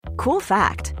Cool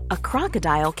fact, a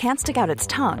crocodile can't stick out its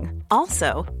tongue.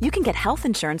 Also, you can get health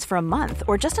insurance for a month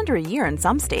or just under a year in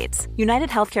some states. United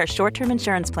Healthcare short-term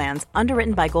insurance plans,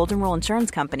 underwritten by Golden Rule Insurance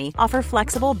Company, offer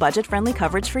flexible, budget-friendly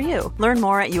coverage for you. Learn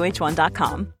more at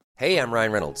uh1.com. Hey, I'm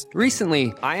Ryan Reynolds.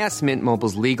 Recently, I asked Mint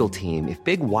Mobile's legal team if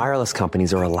big wireless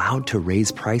companies are allowed to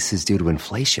raise prices due to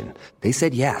inflation. They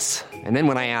said yes. And then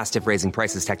when I asked if raising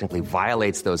prices technically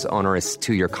violates those onerous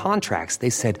two-year contracts, they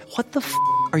said, "What the f***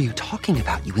 are you talking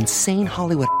about, you insane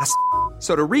Hollywood ass?"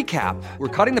 So to recap, we're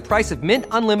cutting the price of Mint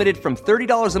Unlimited from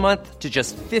 $30 a month to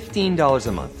just $15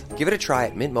 a month. Give it a try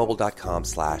at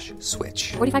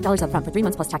mintmobile.com/switch. $45 up front for 3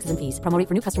 months plus taxes and fees. Promo rate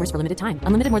for new customers for limited time.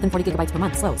 Unlimited more than 40 gigabytes per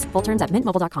month. Slows full terms at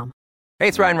mintmobile.com. Hey,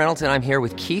 it's Ryan Reynolds, and I'm here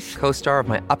with Keith, co-star of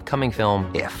my upcoming film,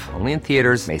 If, only in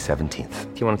theaters May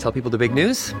 17th. Do you want to tell people the big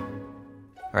news?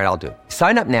 All right, I'll do it.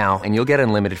 Sign up now and you'll get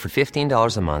unlimited for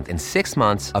 $15 a month and 6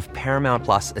 months of Paramount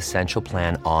Plus Essential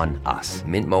Plan on us.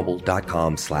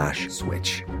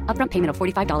 mintmobile.com/switch. Upfront payment of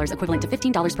 $45 equivalent to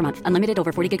 $15 per month. Unlimited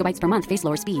over 40 gigabytes per month. Face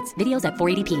lower speeds. Videos at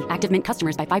 480p. Active Mint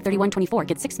customers by 531.24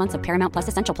 get 6 months of Paramount Plus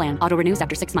Essential Plan. Auto renews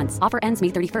after 6 months. Offer ends May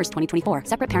 31st, 2024.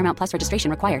 Separate Paramount Plus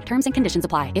registration required. Terms and conditions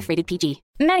apply if rated PG.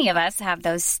 Many of us have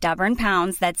those stubborn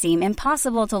pounds that seem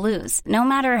impossible to lose, no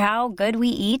matter how good we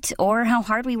eat or how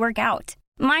hard we work out.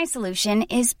 My solution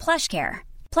is PlushCare.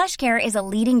 PlushCare is a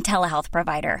leading telehealth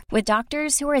provider with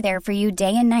doctors who are there for you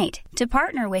day and night to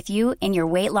partner with you in your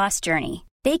weight loss journey.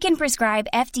 They can prescribe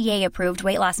FDA-approved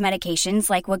weight loss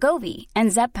medications like Wegovy and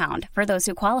Zepbound for those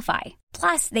who qualify.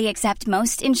 Plus, they accept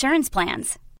most insurance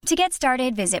plans. To get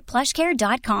started, visit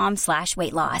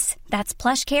plushcare.com/weightloss. That's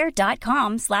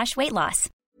plushcare.com/weightloss.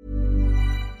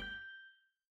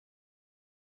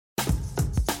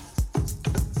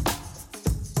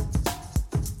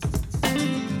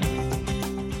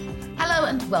 Hello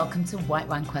and welcome to White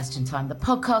Wine Question Time, the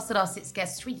podcast that asks its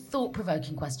guests 3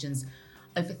 thought-provoking questions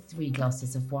over 3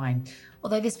 glasses of wine.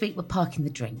 Although this week we're parking the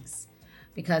drinks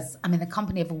because I'm in the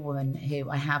company of a woman who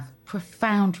I have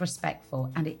profound respect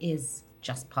for, and it is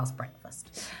just past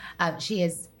breakfast. She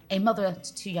is a mother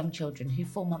to 2 young children who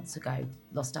 4 months ago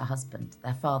lost her husband,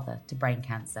 their father, to brain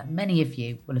cancer. Many of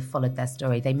you will have followed their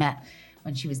story. They met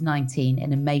when she was 19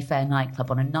 in a Mayfair nightclub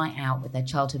on a night out with their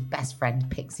childhood best friend,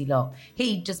 Pixie Lott.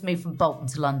 He just moved from Bolton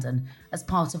to London as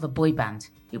part of a boy band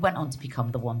who went on to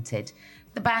become The Wanted.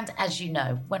 The band, as you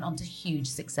know, went on to huge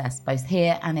success both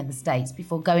here and in the States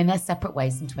before going their separate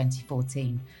ways in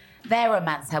 2014. Their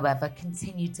romance, however,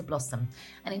 continued to blossom,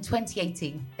 and in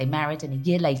 2018 they married, and a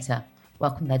year later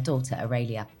welcomed their daughter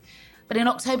Aurelia. But in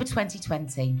October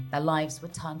 2020, their lives were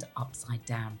turned upside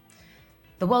down.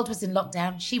 The world was in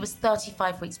lockdown. She was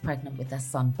 35 weeks pregnant with their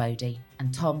son, Bodhi,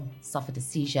 and Tom suffered a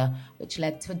seizure, which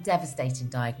led to a devastating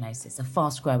diagnosis, a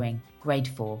fast-growing grade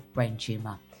 4 brain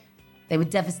tumour. They were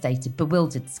devastated,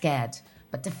 bewildered, scared,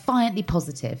 but defiantly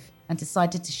positive, and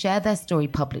decided to share their story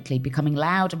publicly, becoming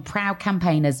loud and proud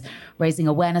campaigners, raising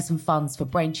awareness and funds for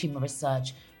brain tumour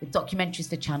research with documentaries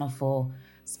for Channel 4,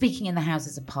 speaking in the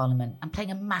Houses of Parliament, and playing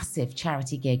a massive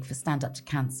charity gig for Stand Up to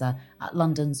Cancer at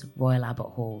London's Royal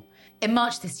Albert Hall. In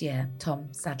March this year,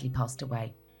 Tom sadly passed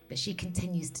away, but she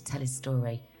continues to tell his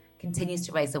story, continues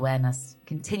to raise awareness,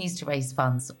 continues to raise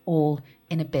funds, all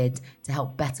in a bid to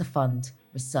help better fund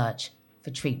research for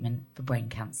treatment for brain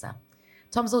cancer.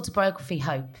 Tom's autobiography,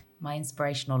 Hope, My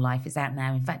Inspirational Life, is out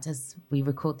now. In fact, as we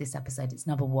record this episode, it's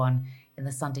number 1 in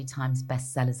the Sunday Times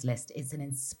bestsellers list. It's an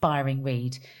inspiring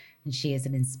read, and she is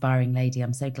an inspiring lady.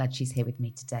 I'm so glad she's here with me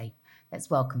today.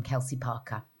 Let's welcome Kelsey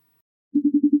Parker.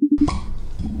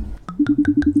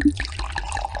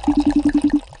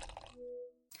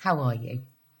 How are you?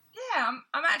 Yeah,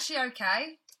 I'm actually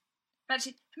okay. I'm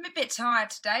a bit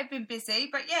tired today. I've been busy,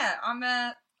 but yeah,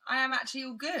 I am actually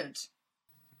all good.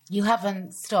 You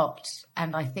haven't stopped,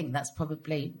 and I think that's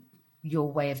probably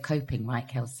your way of coping, right,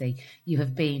 Kelsey? You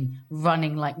have been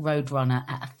running like Roadrunner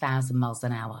at 1,000 miles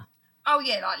an hour. Oh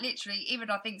yeah, like literally, even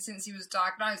I think since he was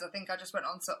diagnosed, I think I just went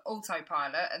on to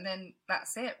autopilot, and then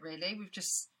that's it, really. We've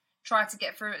just tried to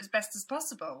get through it as best as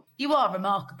possible. You are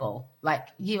remarkable, like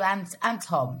you and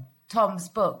Tom. Tom's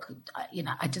book,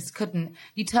 I just couldn't.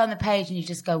 You turn the page and you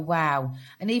just go, wow.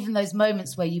 And even those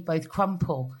moments where you both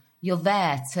crumple, you're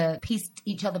there to piece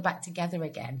each other back together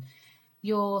again.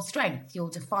 Your strength, your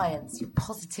defiance, your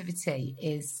positivity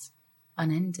is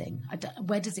unending.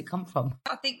 Where does it come from?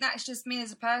 I think that's just me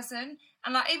as a person.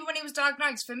 And like, even when he was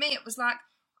diagnosed, for me, it was like,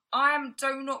 I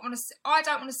don't want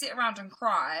to sit around and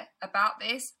cry about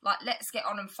this. Like, let's get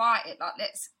on and fight it. Like,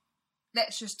 let's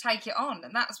just take it on.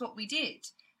 And that's what we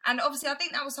did. And obviously, I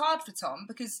think that was hard for Tom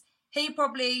because he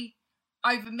probably,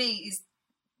 over me, is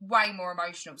way more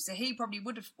emotional. So he probably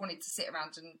would have wanted to sit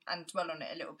around and dwell on it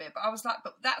a little bit. But I was like,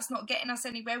 but that's not getting us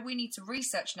anywhere. We need to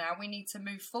research now. We need to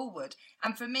move forward.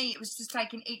 And for me, it was just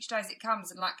taking each day as it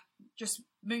comes and like just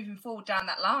moving forward down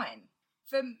that line.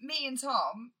 For me and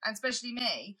Tom, and especially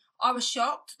me, I was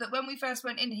shocked that when we first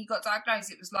went in and he got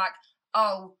diagnosed, it was like,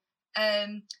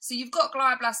 so you've got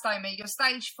glioblastoma, you're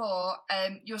stage 4,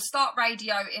 you'll start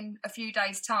radio in a few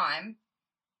days' time,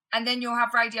 and then you'll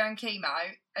have radio and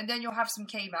chemo, and then you'll have some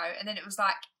chemo, and then it was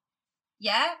like,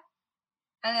 yeah?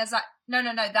 And I was like, no,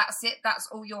 that's it, that's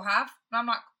all you'll have. And I'm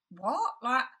like, what?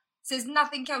 Like, so there's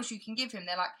nothing else you can give him.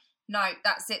 They're like, no,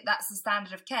 that's it, that's the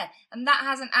standard of care. And that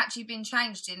hasn't actually been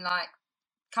changed in like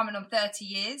coming on 30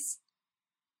 years.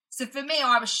 So for me,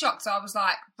 I was shocked. So I was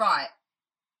like, right,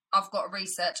 I've got to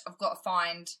research, I've got to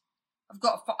find,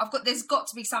 there's got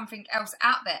to be something else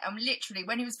out there. And literally,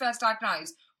 when he was first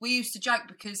diagnosed, we used to joke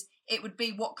because it would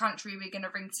be, what country are we going to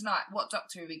ring tonight? What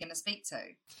doctor are we going to speak to?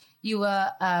 You were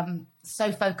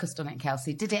so focused on it,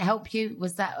 Kelsey. Did it help you?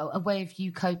 Was that a way of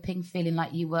you coping, feeling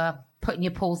like you were putting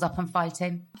your paws up and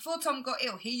fighting? Before Tom got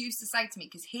ill, he used to say to me,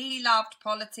 because he loved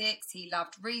politics, he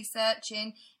loved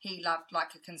researching, he loved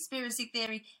like a conspiracy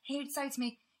theory, he would say to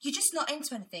me, you're just not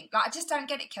into anything. Like, I just don't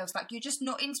get it, Kels. Like, you're just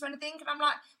not into anything. And I'm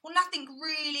like, well, nothing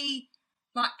really,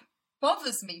 like,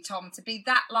 bothers me, Tom, to be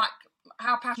that, like,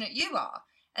 how passionate you are.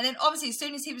 And then, obviously, as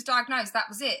soon as he was diagnosed, that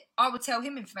was it. I would tell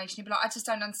him information. He'd be like, I just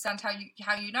don't understand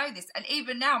how you know this. And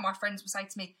even now, my friends will say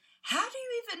to me, how do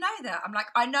you even know that? I'm like,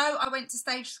 I know I went to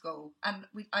stage school, and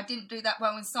I didn't do that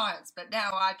well in science, but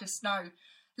now I just know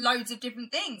loads of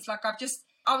different things. Like,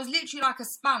 I was literally like a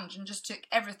sponge and just took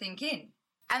everything in.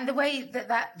 And the way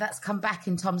that's come back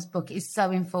in Tom's book is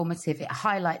so informative. It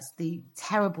highlights the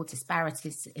terrible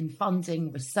disparities in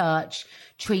funding, research,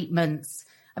 treatments.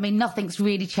 I mean, nothing's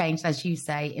really changed, as you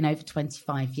say, in over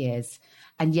 25 years.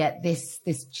 And yet this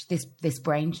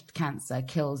brain cancer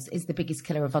is the biggest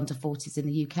killer of under 40s in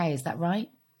the UK. Is that right?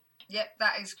 Yep,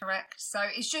 that is correct. So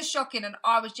it's just shocking. And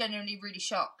I was genuinely really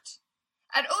shocked.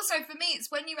 And also for me,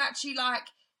 it's when you actually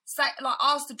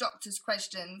ask the doctors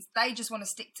questions, they just want to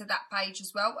stick to that page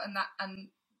as well, and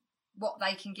what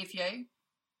they can give you.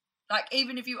 Like,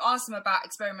 even if you ask them about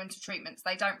experimental treatments,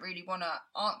 they don't really want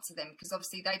to answer them, because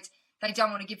obviously they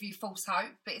don't want to give you false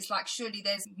hope. But it's like, surely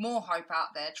there's more hope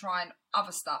out there trying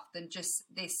other stuff than just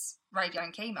this radio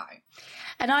and chemo.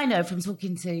 And I know from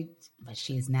talking to,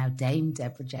 she is now Dame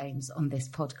Deborah James on this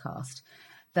podcast,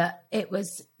 that it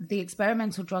was the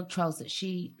experimental drug trials that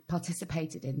she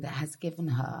participated in that has given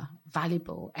her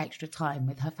valuable extra time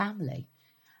with her family.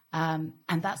 And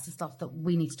that's the stuff that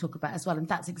we need to talk about as well. And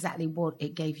that's exactly what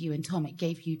it gave you and Tom. It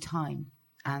gave you time.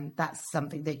 And that's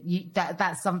something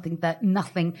that's something that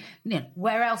nothing,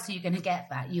 where else are you going to get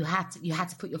that? You had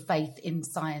to put your faith in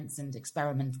science and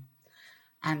experiment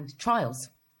and trials.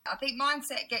 I think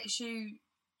mindset gets you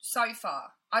so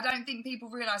far. I don't think people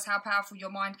realise how powerful your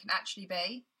mind can actually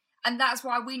be. And that's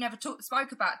why we never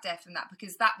spoke about death and that,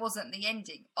 because that wasn't the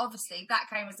ending. Obviously, that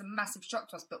came as a massive shock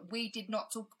to us, but we did not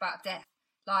talk about death.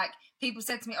 Like, people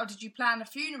said to me, oh, did you plan a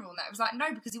funeral? And that was like,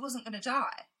 no, because he wasn't going to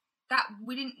die.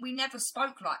 We never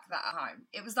spoke like that at home.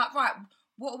 It was like, right,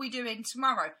 what are we doing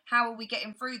tomorrow? How are we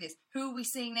getting through this? Who are we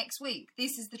seeing next week?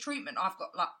 This is the treatment I've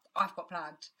got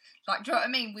planned. Like, do you know what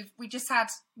I mean? We just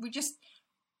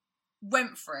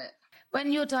went for it.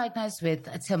 When you're diagnosed with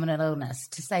a terminal illness,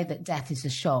 to say that death is a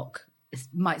shock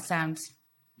might sound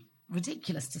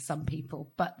ridiculous to some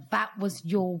people, but that was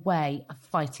your way of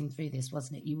fighting through this,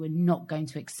 wasn't it? You were not going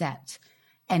to accept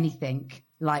anything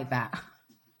like that.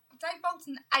 Dave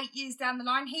Bolton, 8 years down the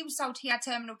line, he was told he had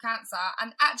terminal cancer,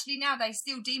 and actually now they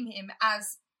still deem him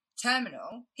as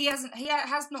terminal. He has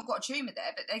not got a tumour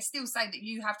there, but they still say that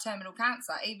you have terminal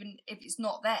cancer, even if it's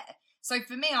not there. So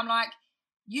for me, I'm like,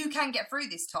 you can get through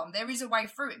this, Tom. There is a way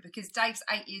through it, because Dave's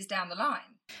 8 years down the line.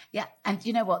 Yeah, and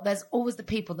you know what? There's always the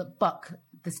people that buck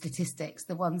the statistics,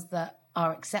 the ones that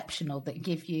are exceptional, that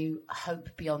give you hope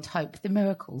beyond hope, the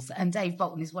miracles. And Dave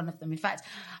Bolton is one of them. In fact,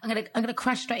 I'm gonna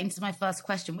crash straight into my first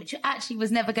question, which actually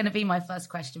was never going to be my first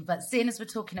question. But seeing as we're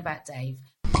talking about Dave,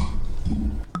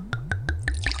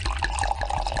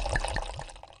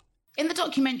 in the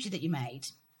documentary that you made,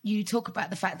 you talk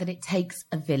about the fact that it takes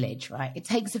a village, right? It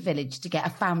takes a village to get a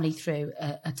family through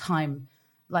a time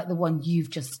like the one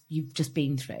you've just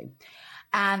been through.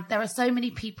 And there are so many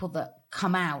people that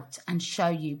come out and show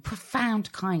you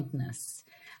profound kindness,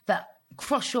 that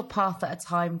cross your path at a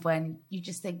time when you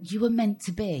just think you were meant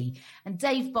to be. And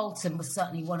Dave Bolton was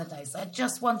certainly one of those. I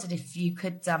just wondered if you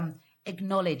could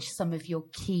acknowledge some of your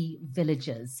key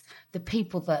villagers, the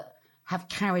people that have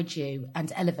carried you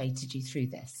and elevated you through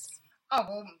this. Oh,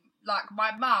 well, like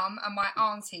my mum and my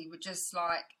auntie were just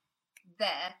like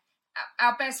there.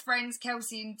 Our best friends,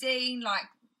 Kelsey and Dean, like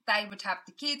they would have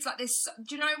the kids. Like this,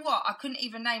 do you know what? I couldn't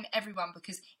even name everyone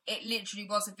because it literally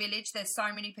was a village. There's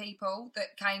so many people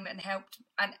that came and helped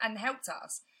and helped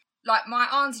us. Like my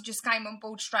auntie just came on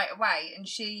board straight away, and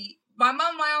my mum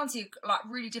and my auntie are like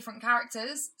really different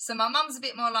characters. So my mum's a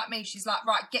bit more like me. She's like,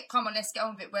 right, come on, let's get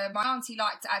on with it. Where my auntie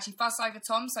liked to actually fuss over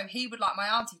Tom, so he would like my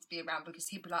auntie to be around because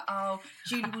he'd be like, oh,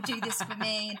 Julie will do this for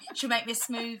me, and she'll make me a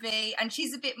smoothie. And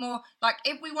she's a bit more like,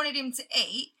 if we wanted him to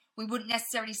eat, we wouldn't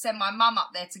necessarily send my mum up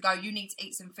there to go, you need to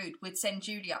eat some food. We'd send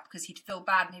Julie up because he'd feel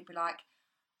bad and he'd be like,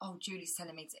 oh, Julie's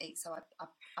telling me to eat, so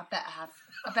I better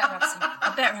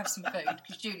have some food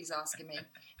because Julie's asking me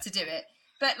to do it.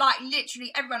 But like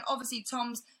literally everyone, obviously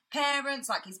Tom's parents,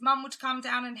 like his mum would come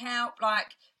down and help,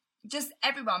 like just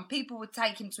everyone. People would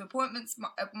take him to appointments.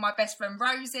 My best friend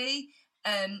Rosie,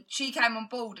 she came on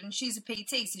board and she's a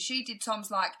PT, so she did Tom's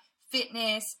like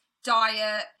fitness,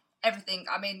 diet, everything.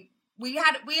 I mean, we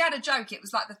had a joke. It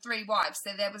was like the three wives.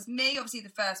 So there was me, obviously the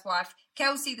first wife,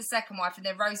 Kelsey the second wife, and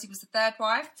then Rosie was the third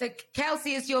wife. So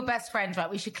Kelsey is your best friend, right?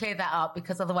 We should clear that up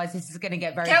because otherwise this is going to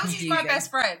get very Kelsey's confusing. my best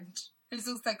friend, who's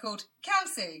also called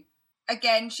Kelsey.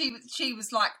 Again, she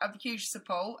was like a huge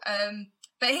support.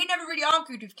 But he never really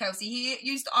argued with Kelsey. He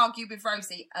used to argue with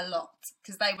Rosie a lot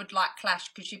because they would like clash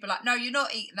because she'd be like, no, you're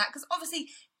not eating that. Because obviously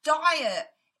diet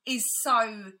is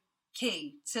so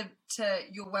key to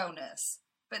your wellness.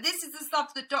 But this is the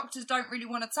stuff that doctors don't really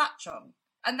want to touch on.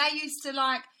 And they used to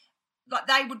like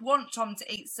they would want Tom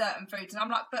to eat certain foods. And I'm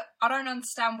like, but I don't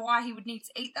understand why he would need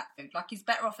to eat that food. Like he's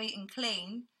better off eating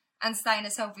clean and staying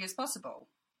as healthy as possible.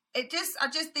 I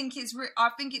just think it's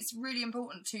really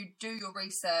important to do your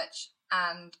research.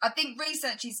 And I think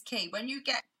research is key. When you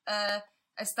get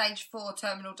a stage 4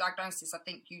 terminal diagnosis, I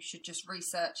think you should just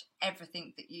research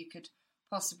everything that you could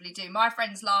possibly do. My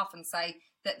friends laugh and say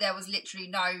that there was literally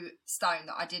no stone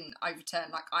that I didn't overturn.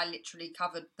 Like I literally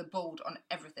covered the board on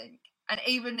everything. And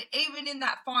even in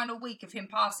that final week of him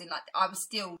passing, like I was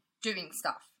still doing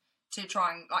stuff to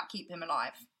try and like keep him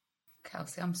alive.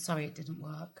 Kelsey, I'm sorry it didn't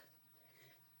work.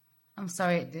 I'm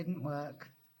sorry it didn't work.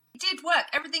 It did work.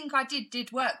 Everything I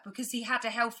did work because he had a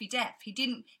healthy death. He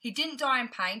didn't die in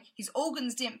pain. His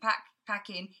organs didn't pack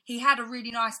in. He had a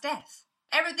really nice death.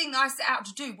 Everything that I set out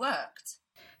to do worked.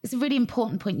 It's a really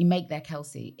important point you make there,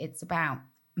 Kelsey. It's about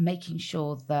making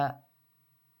sure that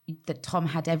Tom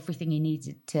had everything he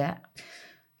needed to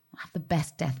have the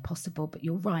best death possible. But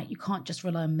you're right, you can't just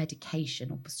rely on medication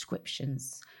or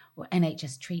prescriptions or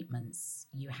NHS treatments.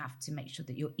 You have to make sure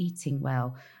that you're eating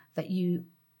well, that you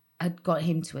had got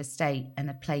him to a state and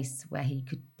a place where he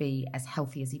could be as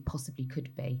healthy as he possibly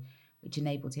could be, which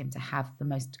enabled him to have the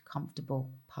most comfortable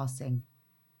passing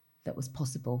that was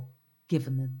possible,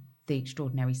 given the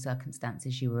extraordinary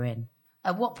circumstances you were in.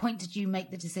 At what point did you make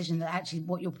the decision that actually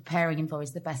what you're preparing him for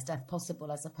is the best death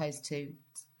possible as opposed to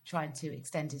trying to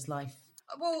extend his life?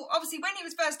 Well, obviously, when he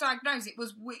was first diagnosed,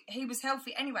 he was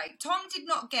healthy anyway. Tom did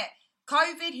not get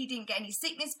COVID. He didn't get any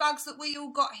sickness bugs that we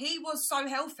all got. He was so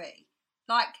healthy.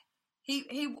 Like,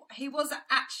 he wasn't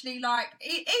actually like,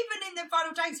 even in the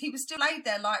final days, he was still laid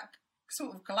there like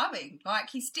sort of glowing. Like,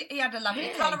 he had a lovely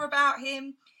colour about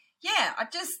him. Yeah, I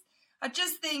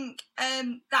just think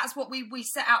that's what we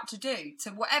set out to do. To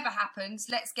whatever happens,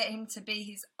 let's get him to be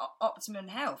his optimum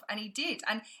health. And he did.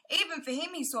 And even for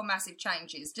him, he saw massive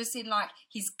changes, just in like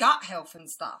his gut health and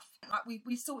stuff. Like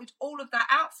we sorted all of that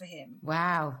out for him.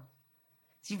 Wow.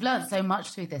 So you've learned so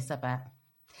much through this, I bet.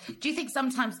 Do you think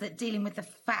sometimes that dealing with the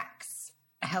facts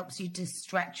helps you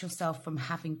distract yourself from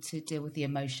having to deal with the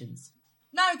emotions?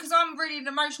 No, because I'm really an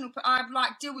emotional. I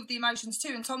like deal with the emotions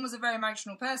too, and Tom was a very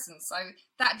emotional person, so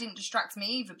that didn't distract me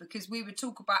either. Because we would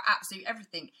talk about absolutely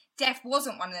everything. Death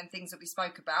wasn't one of them things that we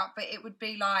spoke about, but it would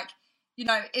be like, you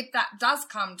know, if that does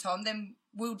come, Tom, then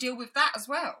we'll deal with that as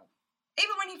well.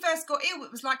 Even when he first got ill,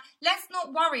 it was like, let's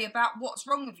not worry about what's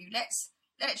wrong with you. Let's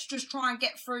just try and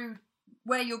get through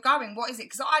where you're going. What is it?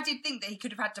 Because I did think that he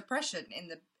could have had depression in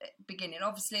the beginning.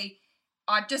 Obviously,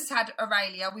 I just had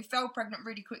Aurelia. We fell pregnant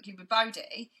really quickly with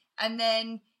Bodhi, and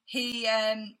then his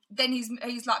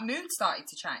like mood started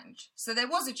to change. So there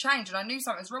was a change, and I knew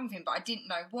something was wrong with him, but I didn't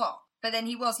know what. But then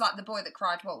he was like the boy that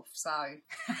cried wolf. So,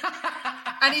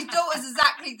 and his daughter's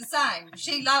exactly the same.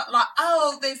 She like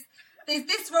oh, there's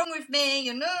this wrong with me,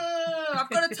 and I've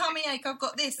got a tummy ache. I've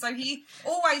got this. So he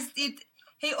always did.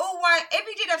 If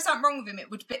he did have something wrong with him,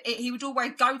 he would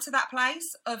always go to that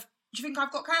place of, do you think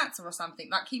I've got cancer or something?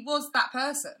 Like, he was that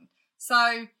person.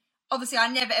 So, obviously, I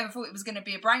never ever thought it was going to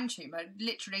be a brain tumour. It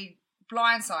literally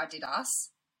blindsided us.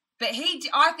 But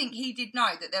I think he did know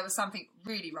that there was something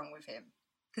really wrong with him.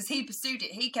 because he pursued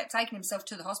it. He kept taking himself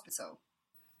to the hospital.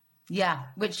 Yeah,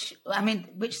 which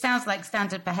sounds like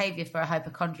standard behaviour for a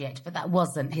hypochondriac, but that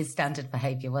wasn't his standard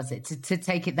behaviour, was it? To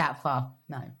take it that far?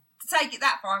 No. To take it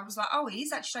that far, I was like, oh,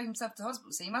 he's actually taking himself to the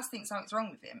hospital, so he must think something's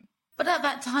wrong with him. But at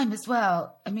that time as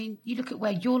well, I mean, you look at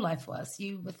where your life was.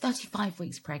 You were 35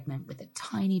 weeks pregnant with a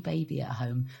tiny baby at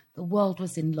home. The world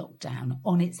was in lockdown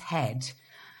on its head.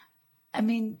 I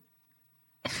mean,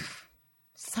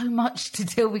 so much to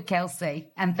deal with,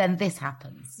 Kelsey. And then this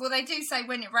happens. Well, they do say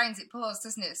when it rains, it pours,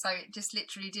 doesn't it? So it just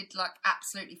literally did like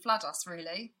absolutely flood us,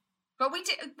 really. But we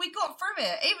got through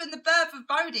it. Even the birth of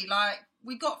Bodhi, like,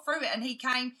 we got through it. And he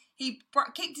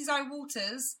kicked his own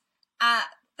waters at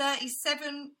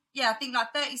 37... Yeah, I think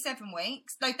like 37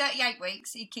 weeks. No, 38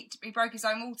 weeks. He broke his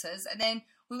own waters. And then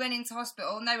we went into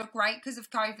hospital and they were great because of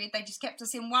COVID. They just kept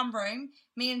us in one room,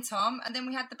 me and Tom. And then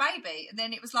we had the baby. And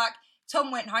then it was like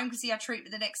Tom went home because he had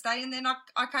treatment the next day. And then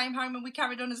I came home and we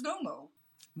carried on as normal.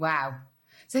 Wow.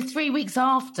 So 3 weeks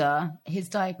after his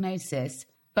diagnosis,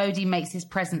 Bodhi makes his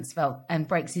presence felt and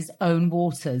breaks his own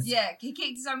waters. Yeah, he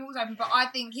kicked his own waters open. But I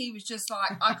think he was just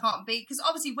like, I can't be. Because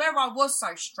obviously where I was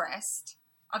so stressed,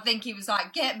 I think he was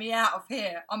like, get me out of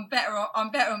here. I'm better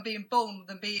on being born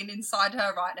than being inside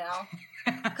her right now.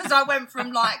 Because I went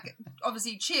from like,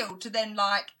 obviously chilled to then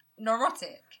like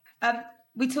neurotic.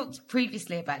 We talked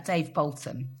previously about Dave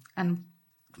Bolton and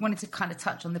wanted to kind of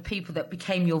touch on the people that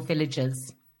became your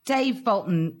villagers. Dave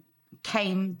Bolton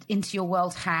came into your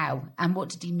world how? And what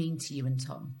did he mean to you and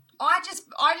Tom? I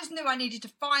just knew I needed to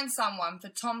find someone for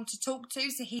Tom to talk to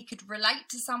so he could relate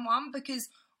to someone, because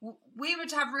we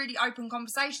would have really open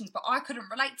conversations, but I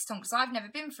couldn't relate to Tom because I've never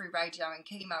been through radio and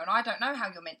chemo and I don't know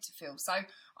how you're meant to feel. So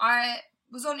I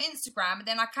was on Instagram and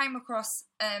then I came across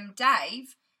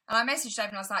Dave and I messaged Dave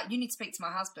and I was like, you need to speak to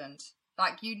my husband.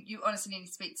 Like, you honestly need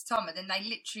to speak to Tom. And then they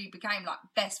literally became like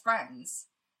best friends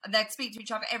and they'd speak to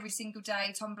each other every single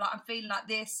day. Tom would be like, I'm feeling like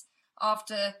this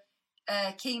after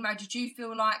chemo. Did you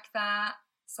feel like that?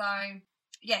 So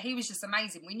yeah, he was just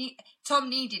amazing. Tom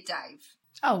needed Dave.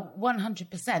 Oh,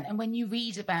 100%. And when you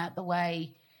read about the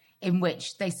way in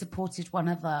which they supported one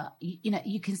another,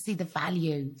 you can see the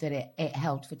value that it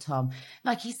held for Tom.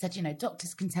 Like he said,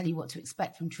 doctors can tell you what to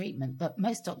expect from treatment, but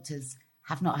most doctors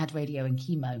have not had radio and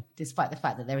chemo, despite the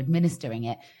fact that they're administering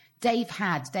it. Dave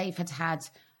had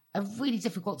a really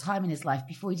difficult time in his life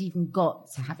before he'd even got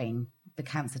to having the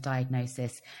cancer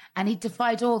diagnosis. And he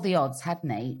defied all the odds, hadn't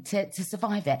he, to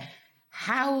survive it.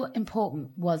 How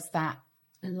important was that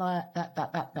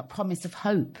promise of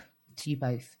hope to you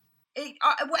both?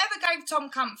 Whatever gave Tom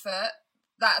comfort,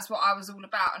 that's what I was all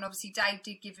about. And obviously Dave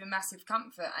did give him massive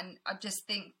comfort, and I just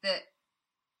think that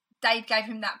Dave gave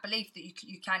him that belief that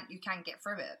you can get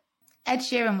through it. Ed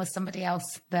Sheeran was somebody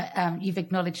else that you've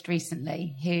acknowledged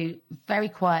recently, who very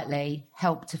quietly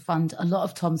helped to fund a lot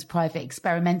of Tom's private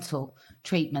experimental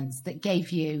treatments that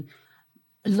gave you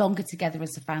longer together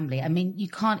as a family. I mean, you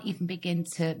can't even begin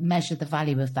to measure the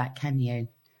value of that, can you?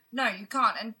 No, you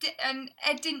can't. And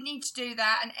Ed didn't need to do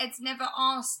that. And Ed's never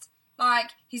asked,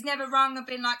 like, he's never rung and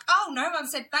been like, oh, no one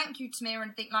said thank you to me or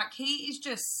anything. Like, he is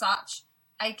just such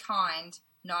a kind,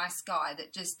 nice guy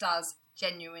that just does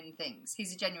genuine things.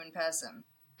 He's a genuine person.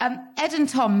 Ed and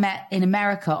Tom met in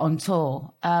America on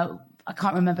tour. I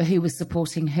can't remember who was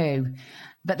supporting who,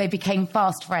 but they became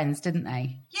fast friends, didn't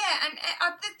they? Yeah, and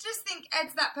I just think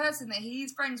Ed's that person that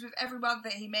he's friends with everyone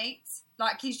that he meets.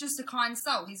 Like, he's just a kind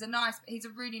soul. He's a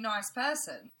really nice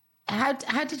person. How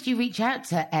did you reach out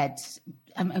to Ed?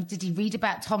 Did he read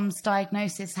about Tom's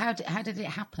diagnosis? How did it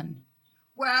happen?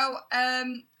 Well,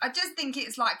 I just think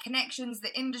it's like connections,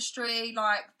 the industry,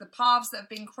 like the paths that have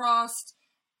been crossed.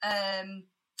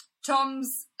 Tom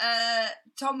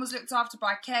was looked after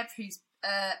by Kev, who's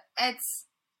Ed's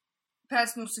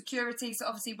personal security. So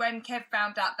obviously when Kev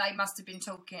found out, they must have been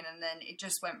talking, and then it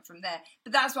just went from there.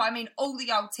 But that's what I mean. All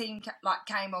the old team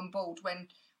came on board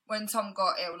when Tom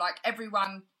got ill. Like,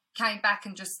 everyone came back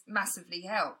and just massively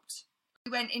helped.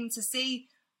 We went in to see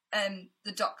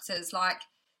the doctors. Like,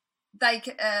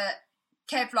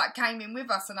 Kev came in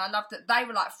with us, and I loved that they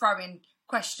were throwing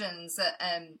questions at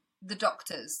the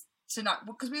doctors to know,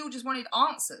 because we all just wanted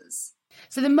answers.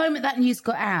 So the moment that news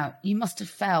got out, you must have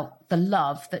felt the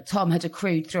love that Tom had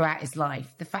accrued throughout his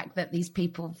life. The fact that these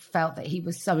people felt that he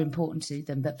was so important to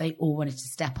them that they all wanted to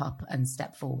step up and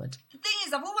step forward. The thing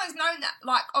is, I've always known that,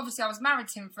 obviously I was married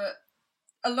to him for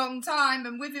a long time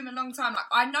and with him a long time.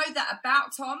 I know that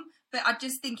about Tom, but I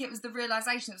just think it was the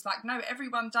realisation. It's no,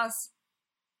 everyone does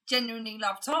genuinely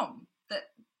love Tom,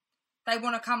 that they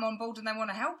want to come on board and they want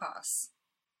to help us.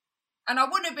 And I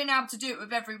wouldn't have been able to do it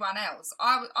with everyone else.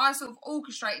 I sort of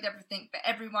orchestrated everything, but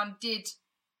everyone did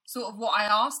sort of what I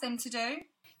asked them to do.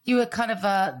 You were kind of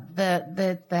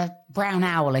the brown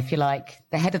owl, if you like,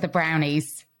 the head of the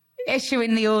brownies,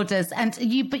 issuing the orders.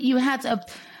 But you had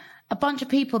a bunch of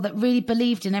people that really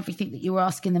believed in everything that you were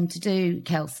asking them to do,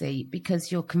 Kelsey,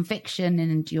 because your conviction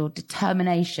and your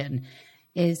determination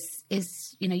is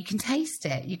you can taste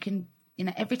it. You can,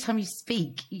 every time you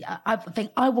speak, I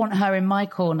think I want her in my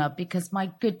corner because,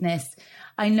 my goodness,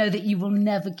 I know that you will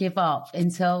never give up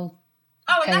until...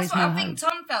 Oh, and that's what I think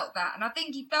Tom felt that. And I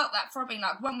think he felt that from me.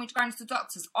 Like, when we're going to the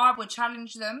doctors, I would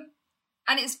challenge them.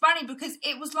 And it's funny because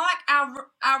it was like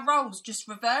our roles just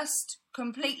reversed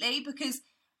completely, because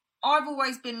I've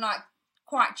always been, like,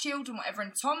 quite chilled and whatever,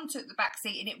 and Tom took the back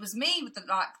seat, and it was me with the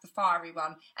fiery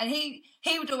one. And he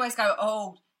would always go,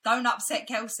 oh, don't upset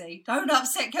Kelsey. Don't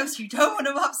upset Kelsey. You don't want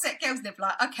to upset Kelsey. They'd be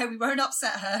like, okay, we won't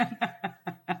upset her.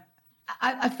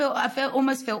 I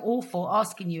almost feel awful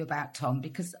asking you about Tom,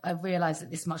 because I realise that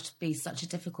this must be such a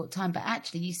difficult time. But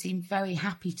actually, you seem very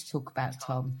happy to talk about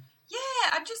Tom.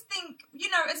 Yeah, I just think,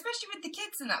 especially with the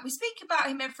kids and that, we speak about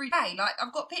him every day. Like,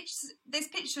 I've got there's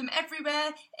pictures of him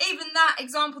everywhere. Even that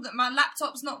example that my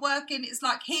laptop's not working, it's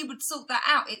like he would sort that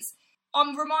out.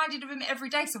 I'm reminded of him every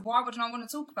day, so why wouldn't I want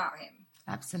to talk about him?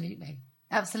 Absolutely.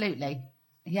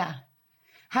 Yeah.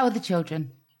 How are the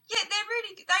children? Yeah, they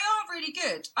are really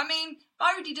good. I mean,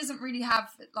 Bodhi doesn't really have,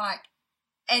 like,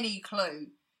 any clue.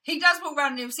 He does walk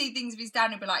around and he'll see things of his dad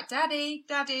and he'll be like, Daddy,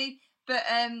 Daddy. But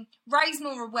Ray's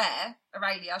more aware,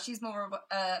 Aurelia, she's more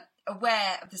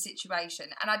aware of the situation.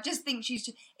 And I just think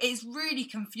it's really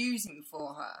confusing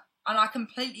for her. And I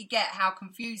completely get how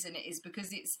confusing it is,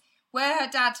 because it's where her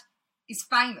dad is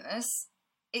famous,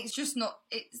 it's just not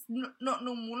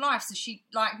normal life. So she,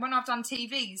 like, when I've done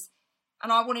TVs,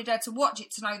 and I wanted her to watch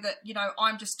it to know that,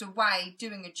 I'm just away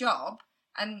doing a job.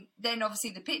 And then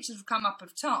obviously the pictures would come up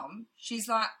of Tom. She's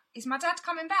like, is my dad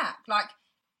coming back? Like,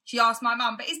 she asked my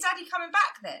mum, but is Daddy coming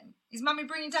back then? Is Mummy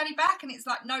bringing Daddy back? And it's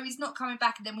like, no, he's not coming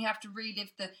back. And then we have to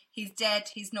relive he's dead,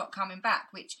 he's not coming back,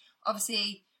 which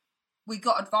obviously we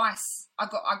got advice. I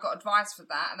got advice for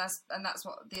that. And that's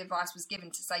what the advice was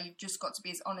given, to say you've just got to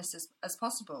be as honest as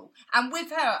possible. And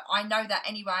with her, I know that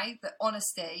anyway, that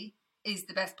honesty is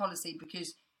the best policy,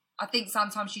 because I think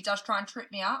sometimes she does try and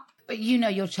trip me up. But you know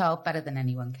your child better than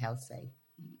anyone, Kelsey.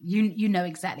 You know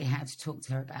exactly how to talk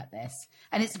to her about this.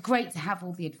 And it's great to have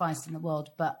all the advice in the world,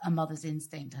 but a mother's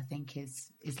instinct, I think, is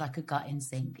like a gut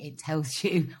instinct. It tells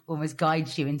you, almost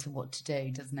guides you into what to do,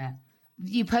 doesn't it?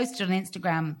 You posted on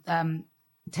Instagram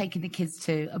taking the kids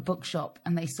to a bookshop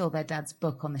and they saw their dad's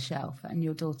book on the shelf, and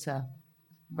your daughter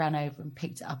ran over and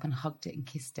picked it up and hugged it and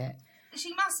kissed it.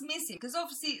 She must miss it, because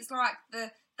obviously it's like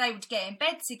they would get in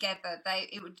bed together.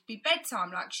 It would be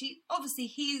bedtime. Like,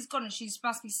 he's gone, and she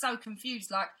must be so confused.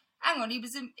 Like, hang on, he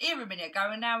was here a minute ago,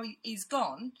 and now he's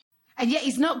gone. And yet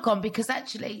he's not gone, because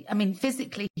actually, I mean,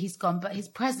 physically he's gone, but his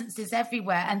presence is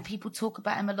everywhere, and people talk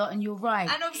about him a lot. And you're right.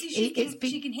 And obviously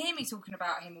she can hear me talking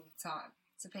about him all the time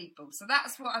to people. So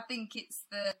that's what I think.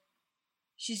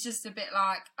 She's just a bit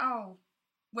like, oh,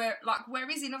 where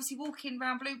is he? And obviously walking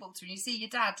around Bluewater and you see your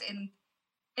dad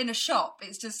in a shop,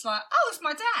 it's just like, oh, it's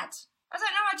my dad. I don't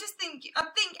know. I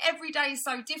think every day is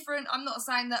so different. I'm not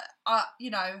saying that I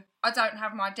don't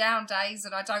have my down days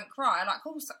and I don't cry. Like,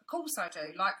 of course I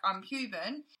do. Like, I'm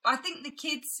human. But I think the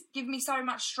kids give me so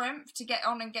much strength to get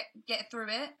on and get through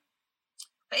it.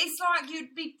 But it's like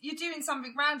you're doing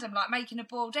something random, like making a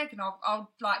boiled egg, and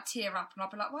I'll like tear up, and I'll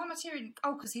be like, why am I tearing?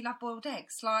 Oh, because he loved boiled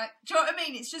eggs. Like, do you know what I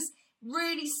mean? It's just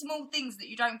really small things that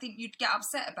you don't think you'd get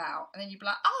upset about, and then you'd be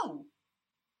like, oh.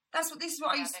 This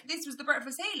was the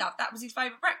breakfast he loved. That was his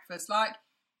favourite breakfast. Like,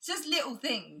 it's just little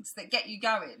things that get you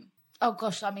going. Oh,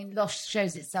 gosh. I mean, loss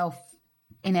shows itself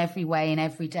in every way, in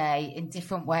every day, in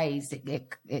different ways.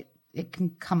 It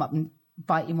can come up and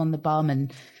bite you on the bum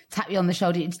and tap you on the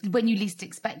shoulder when you least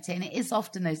expect it. And it is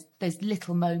often those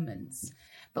little moments.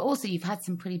 But also, you've had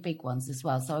some pretty big ones as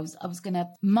well. So I was going to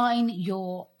mine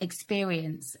your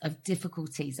experience of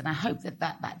difficulties. And I hope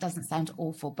that doesn't sound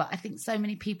awful. But I think so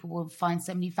many people will find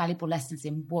so many valuable lessons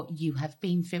in what you have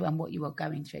been through and what you are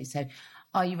going through. So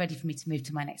are you ready for me to move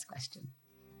to my next question?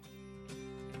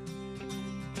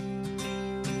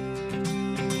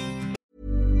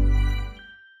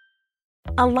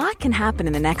 A lot can happen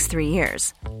in the next 3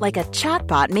 years. Like a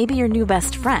chatbot may be your new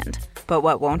best friend. But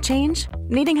what won't change?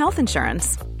 Needing health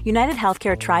insurance. United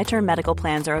Healthcare Tri-Term Medical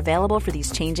Plans are available for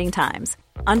these changing times.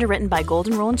 Underwritten by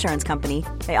Golden Rule Insurance Company,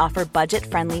 they offer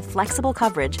budget-friendly, flexible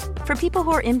coverage for people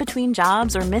who are in between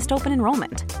jobs or missed open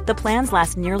enrollment. The plans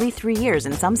last nearly 3 years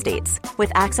in some states,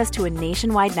 with access to a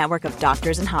nationwide network of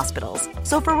doctors and hospitals.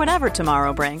 So for whatever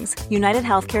tomorrow brings, United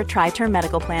Healthcare Tri-Term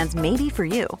Medical Plans may be for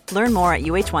you. Learn more at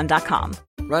uh1.com.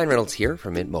 Ryan Reynolds here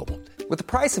from Mint Mobile. With the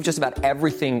price of just about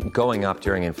everything going up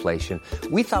during inflation,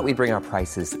 we thought we'd bring our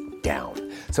prices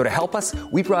down. So to help us,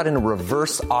 we brought in a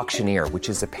reverse auctioneer, which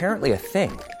is apparently a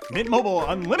thing. Mint Mobile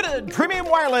Unlimited Premium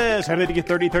Wireless. How to get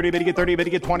 30, 30, bit to get 30, bit to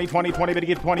get 20, 20, 20, bit to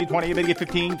get 20, 20, bit to get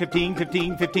 15, 15,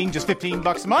 15, 15, just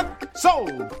 $15 a month?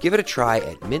 Sold! Give it a try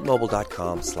at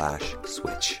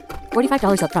mintmobile.com/switch.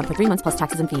 $45 up front for 3 months plus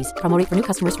taxes and fees. Promo rate for new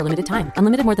customers for limited time.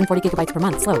 Unlimited more than 40 gigabytes per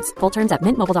month. Slows full terms at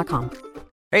mintmobile.com.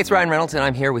 Hey, it's Ryan Reynolds, and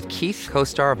I'm here with Keith,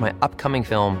 co-star of my upcoming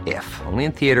film, If, only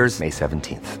in theaters May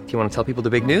 17th. Do you want to tell people the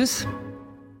big news?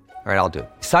 All right, I'll do it.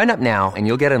 Sign up now and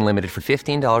you'll get unlimited for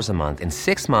 $15 a month and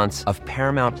 6 months of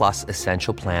Paramount Plus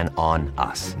Essential Plan on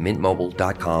us.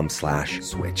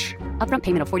 mintmobile.com/switch. Upfront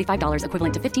payment of $45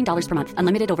 equivalent to $15 per month.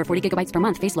 Unlimited over 40 gigabytes per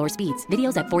month. Face lower speeds.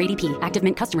 Videos at 480p. Active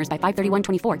Mint customers by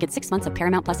 531.24 get 6 months of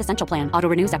Paramount Plus Essential Plan. Auto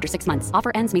renews after 6 months.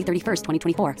 Offer ends May 31st,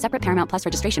 2024. Separate Paramount Plus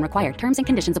registration required. Terms and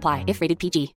conditions apply if rated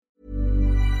PG.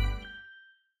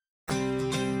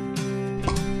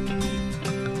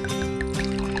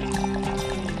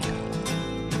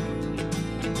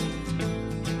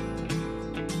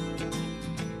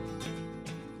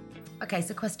 Okay,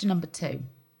 so question number 2.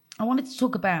 I wanted to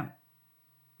talk about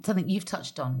something you've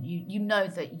touched on. You know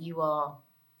that you are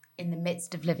in the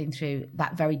midst of living through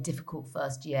that very difficult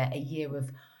first year, a year of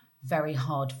very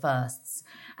hard firsts.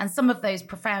 And some of those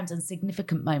profound and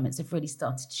significant moments have really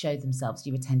started to show themselves.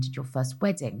 You attended your first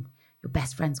wedding, your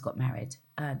best friends got married,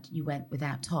 and you went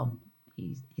without Tom.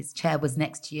 His chair was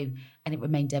next to you and it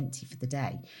remained empty for the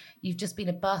day. You've just been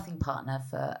a birthing partner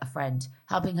for a friend,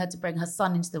 helping her to bring her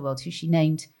son into the world, who she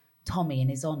named Tommy in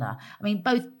his honour. I mean,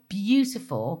 both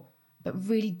beautiful but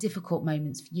really difficult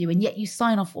moments for you. And yet you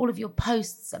sign off all of your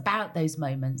posts about those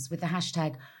moments with the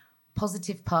hashtag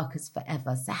Positive Parkers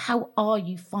Forever. So how are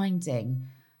you finding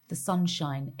the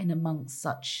sunshine in amongst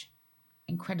such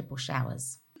incredible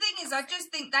showers? The thing is, I just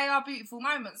think they are beautiful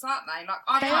moments, aren't they? Like,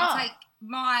 I can't take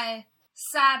my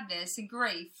sadness and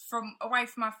grief away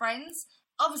from my friends.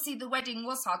 Obviously, the wedding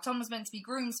was hard. Tom was meant to be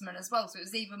groomsman as well, so it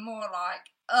was even more like,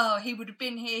 oh, he would have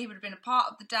been here, he would have been a part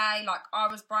of the day. Like, I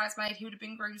was bridesmaid, he would have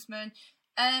been groomsman.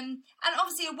 And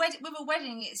obviously, with a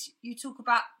wedding, it's you talk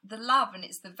about the love and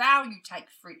it's the vow you take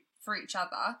for each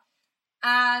other.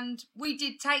 And we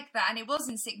did take that, and it was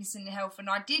in sickness and in health, and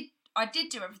I did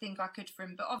do everything I could for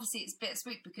him. But obviously, it's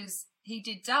bittersweet because he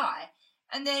did die.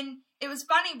 And then it was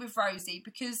funny with Rosie,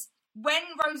 because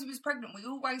when Rosie was pregnant, we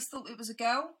always thought it was a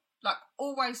girl. Like,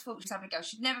 always thought she was having a girl.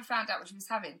 She'd never found out what she was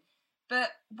having.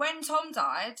 But when Tom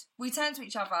died, we turned to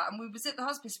each other and we was at the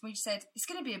hospice and we said, it's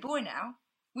going to be a boy now.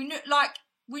 We knew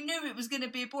it was going to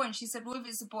be a boy. And she said, well, if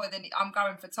it's a boy, then I'm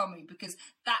going for Tommy, because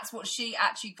that's what she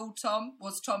actually called Tom,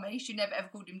 was Tommy. She never ever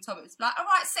called him Tommy. It was like, all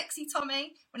right, sexy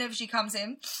Tommy, whenever she comes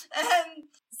in.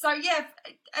 So, yeah,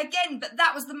 again, but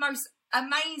that was the most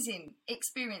amazing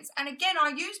experience. And again, I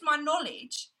used my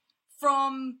knowledge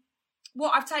from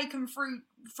what I've taken through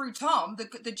Tom,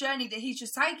 the journey that he's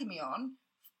just taken me on,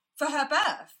 for her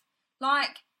birth.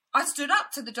 Like, I stood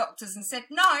up to the doctors and said,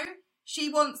 no, she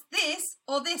wants this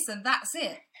or this, and that's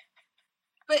it.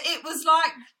 But it was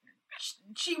like,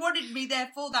 she wanted me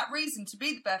there for that reason, to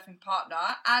be the birthing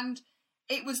partner, and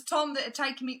it was Tom that had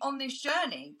taken me on this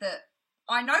journey, that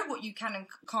I know what you can and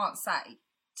can't say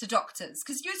to doctors.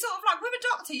 Because you're sort of like, with a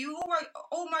doctor, you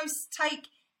almost take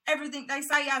everything they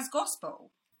say as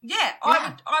gospel. Yeah,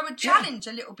 I would challenge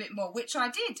a little bit more, which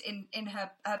I did in her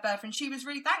birth, and she was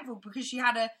really thankful because she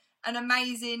had an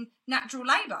amazing natural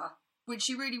labour, which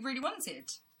she really, really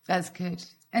wanted. That's good.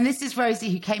 And this is Rosie,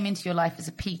 who came into your life as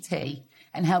a PT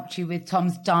and helped you with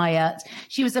Tom's diet.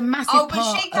 She was a massive part. Oh,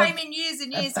 but she came in years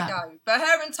and years ago. But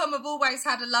her and Tom have always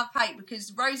had a love-hate,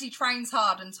 because Rosie trains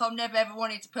hard and Tom never ever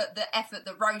wanted to put the effort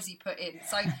that Rosie put in.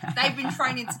 So they've been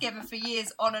training together for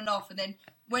years, on and off, and then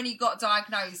when he got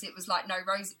diagnosed, it was like, no,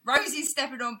 Rosie's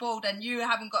stepping on board and you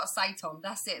haven't got to say, Tom.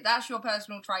 That's it. That's your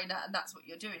personal trainer and that's what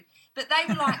you're doing. But they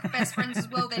were like best friends as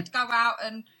well. They'd go out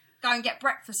and go and get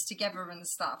breakfast together and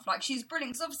stuff. Like, she's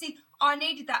brilliant. Because obviously I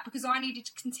needed that, because I needed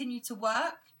to continue to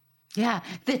work. Yeah.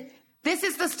 This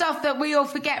is the stuff that we all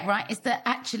forget, right? Is that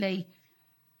actually,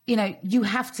 you know, you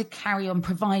have to carry on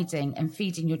providing and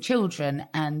feeding your children,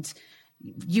 and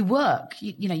you work.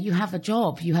 You know, you have a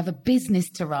job. You have a business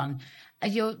to run.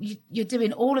 You're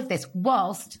doing all of this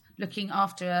whilst looking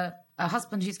after a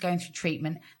husband who's going through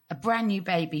treatment, a brand new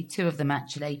baby, 2 of them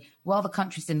actually, while the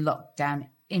country's in lockdown,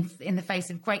 in the face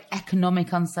of great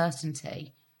economic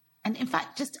uncertainty. And in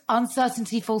fact, just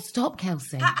uncertainty full stop,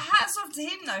 Kelsey. Hats off to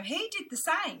him, though. He did the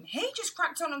same. He just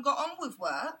cracked on and got on with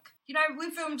work. You know,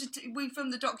 we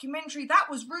filmed the documentary. That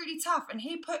was really tough. And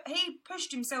he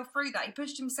pushed himself through that. He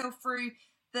pushed himself through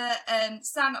the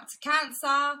Stand Up to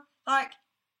Cancer. Like,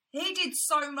 he did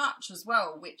so much as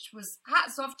well, which was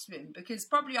hats off to him, because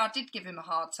probably I did give him a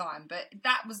hard time, but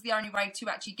that was the only way to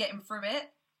actually get him through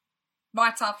it.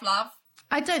 My tough love.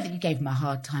 I don't think you gave him a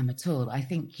hard time at all. I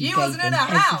think you he gave wasn't him in a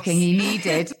house. everything he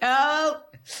needed. Oh,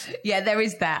 yeah, there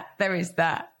is that. There is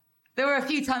that. There were a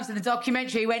few times in the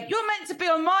documentary he went, "You're meant to be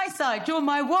on my side. You're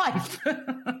my wife."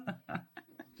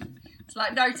 It's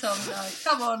like, no, Tom, no.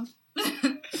 Come on.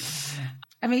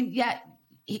 I mean, yeah,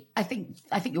 I think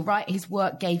you're right. His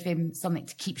work gave him something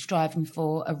to keep striving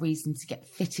for, a reason to get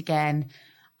fit again,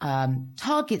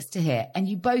 targets to hit. And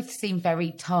you both seem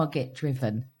very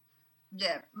target-driven.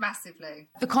 Yeah, massively.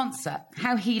 The concert,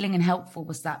 how healing and helpful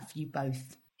was that for you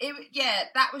both?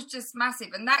 That was just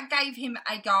massive. And that gave him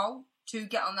a goal to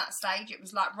get on that stage. It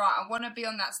was like, right, I want to be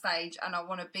on that stage and I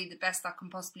want to be the best I can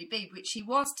possibly be, which he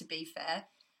was, to be fair.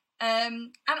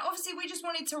 And obviously we just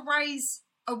wanted to raise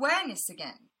awareness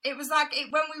again. It was like,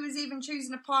 when we was even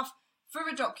choosing a path for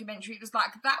a documentary, it was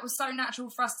like, that was so natural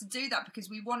for us to do that, because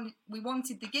we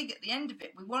wanted the gig at the end of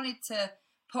it. We wanted to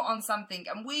put on something,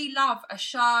 and we love a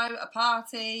show, a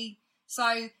party,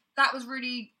 so that was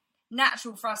really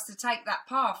natural for us to take that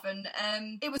path. And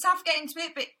it was tough getting to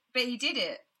it, but he did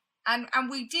it, and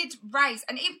we did raise.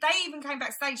 And they even came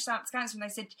backstage to Cancer and they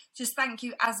said, just thank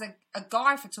you as a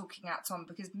guy for talking out, Tom,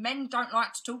 because men don't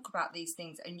like to talk about these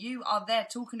things, and you are there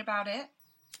talking about it.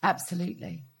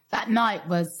 Absolutely. That night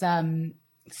was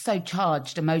so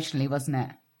charged emotionally, wasn't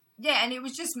it? Yeah, and it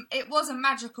was a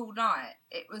magical night.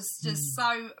 It was just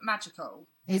so magical.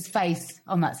 His face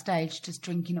on that stage, just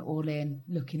drinking it all in,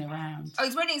 looking around. Oh,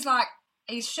 it's when he's like,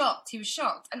 he's shocked. He was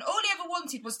shocked. And all he ever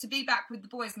wanted was to be back with the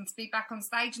boys and to be back on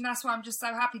stage. And that's why I'm just so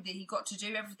happy that he got to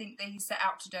do everything that he set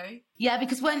out to do. Yeah,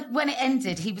 because when it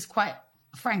ended, he was quite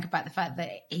frank about the fact that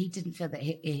he didn't feel that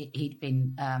he'd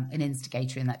been an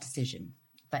instigator in that decision,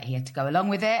 that he had to go along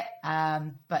with it,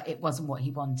 but it wasn't what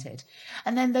he wanted.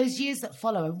 And then those years that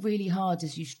follow are really hard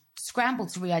as you scramble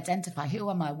to re-identify, who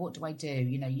am I, what do I do?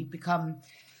 You know, you become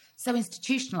so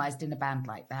institutionalised in a band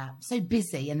like that, so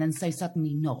busy and then so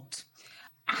suddenly not.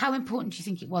 How important do you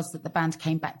think it was that the band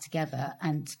came back together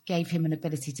and gave him an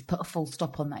ability to put a full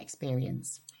stop on that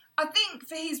experience? I think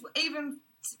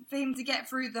for him to get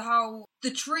through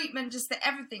the treatment, just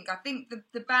everything, I think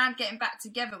the band getting back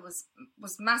together was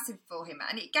massive for him.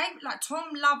 And it gave, like, Tom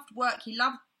loved work, he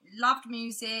loved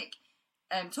music,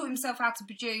 taught himself how to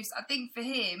produce. I think for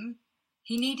him,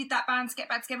 he needed that band to get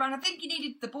back together, and I think he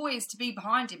needed the boys to be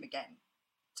behind him again,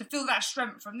 to feel that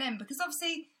strength from them, because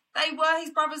obviously they were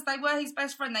his brothers, they were his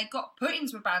best friend, they got put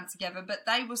into a band together, but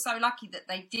they were so lucky that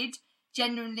they did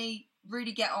genuinely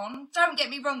really get on. Don't get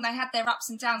me wrong, they had their ups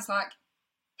and downs like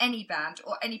any band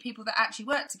or any people that actually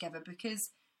work together,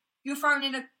 because you're thrown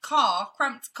in a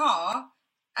cramped car,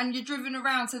 and you're driven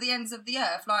around to the ends of the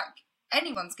earth. Like,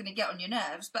 anyone's going to get on your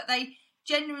nerves, but they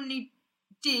genuinely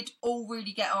did all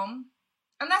really get on.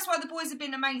 And that's why the boys have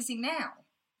been amazing now,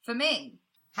 for me.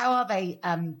 How are they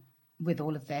with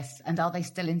all of this? And are they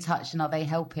still in touch, and are they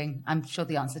helping? I'm sure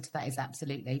the answer to that is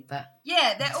absolutely, but...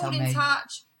 Yeah, they're all in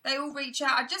touch. They all reach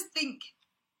out. I just think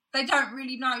they don't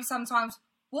really know sometimes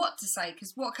what to say,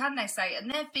 because what can they say? And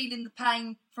they're feeling the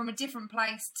pain from a different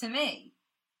place to me.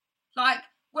 Like,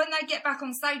 when they get back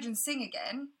on stage and sing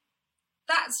again,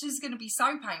 that's just going to be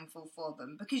so painful for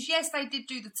them, because yes, they did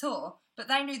do the tour, but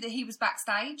they knew that he was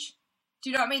backstage. Do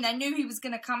you know what I mean? They knew he was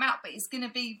going to come out, but it's going to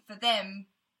be for them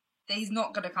that he's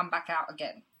not going to come back out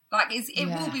again. Like, it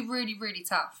will be really, really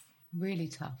tough. Really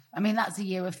tough. I mean, that's a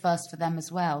year of first for them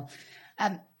as well.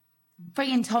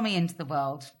 Bringing Tommy into the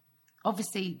world,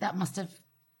 obviously that must have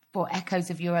brought echoes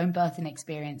of your own birthing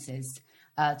experiences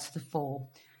to the fore.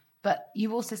 But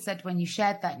you also said when you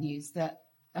shared that news that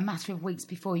a matter of weeks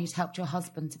before you'd helped your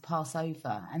husband to pass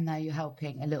over, and now you're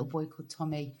helping a little boy called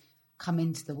Tommy come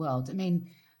into the world. I mean,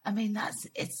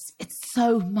 it's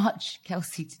so much,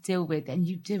 Kelsey, to deal with, and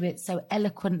you do it so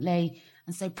eloquently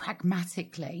and so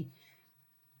pragmatically.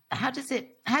 How does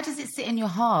it sit in your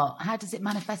heart? How does it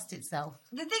manifest itself?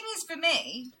 The thing is, for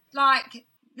me, like,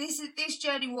 this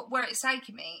journey, where it's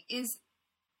taken me, is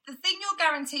the thing you're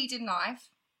guaranteed in life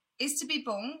is to be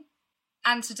born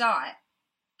and to die,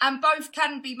 and both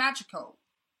can be magical.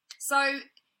 So,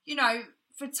 you know,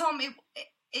 for Tom,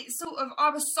 it sort of, I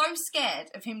was so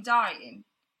scared of him dying,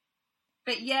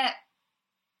 but yet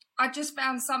I just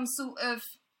found some sort of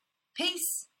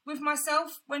peace with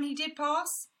myself when he did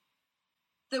pass.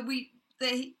 That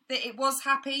it was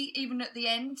happy even at the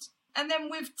end. And then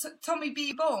with Tommy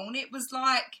being born, it was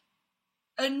like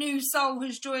a new soul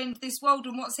has joined this world,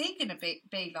 and what's he going to be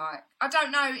like? I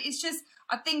don't know. It's just,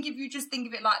 I think if you just think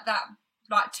of it like that,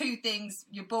 like two things,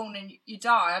 you're born and you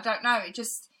die. I don't know.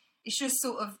 It's just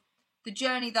sort of the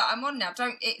journey that I'm on now.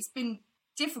 It's been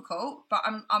difficult, but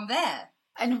I'm there.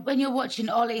 And when you're watching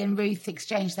Ollie and Ruth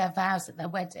exchange their vows at their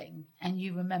wedding, and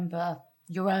you remember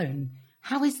your own,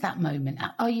 how is that moment?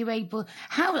 Are you able?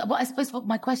 I suppose what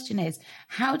my question is,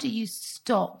 how do you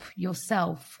stop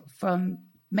yourself from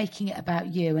making it about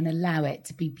you and allow it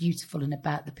to be beautiful and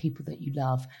about the people that you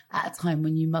love at a time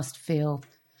when you must feel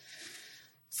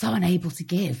so unable to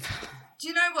give? Do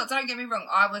you know what? Don't get me wrong.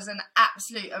 I was an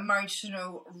absolute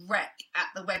emotional wreck at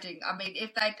the wedding. I mean,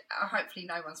 hopefully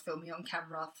no one's filmed me on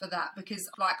camera for that, because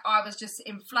like I was just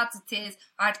in floods of tears.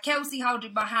 I had Kelsey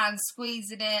holding my hand,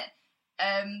 squeezing it.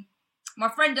 My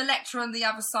friend Electra on the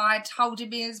other side holding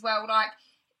me as well. Like,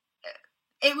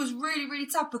 it was really, really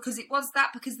tough because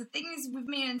the thing is with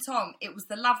me and Tom, it was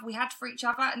the love we had for each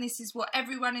other. And this is what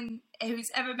everyone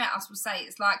who's ever met us will say.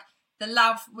 It's like the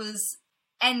love was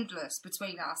endless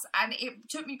between us. And it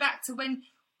took me back to when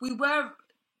we were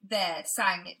there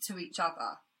saying it to each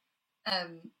other.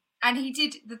 And he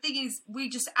did, the thing is, we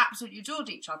just absolutely adored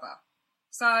each other.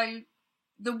 So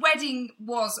the wedding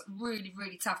was really,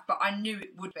 really tough, but I knew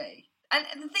it would be. And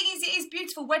the thing is, it is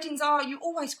beautiful. Weddings are, you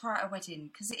always cry at a wedding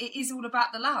because it is all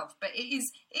about the love. But it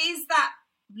is that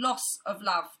loss of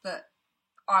love that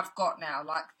I've got now.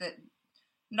 Like, that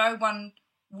no one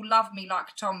will love me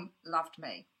like Tom loved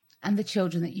me. And the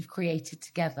children that you've created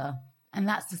together. And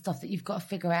that's the stuff that you've got to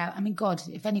figure out. I mean, God,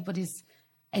 if anybody's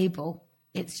able,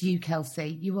 it's you,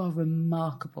 Kelsey. You are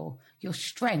remarkable. Your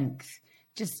strength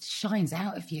just shines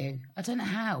out of you. I don't know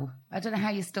how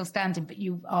you're still standing, but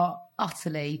you are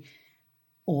utterly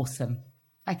awesome.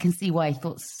 I can see why he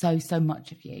thought so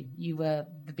much of you. You were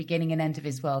the beginning and end of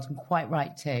his world, and quite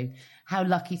right too. How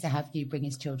lucky to have you bring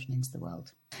his children into the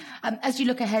world. As you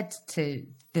look ahead to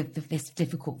this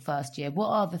difficult first year, what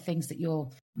are the things that you're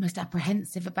most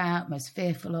apprehensive about, most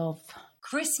fearful of?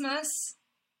 Christmas.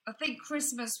 I think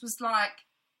Christmas was like,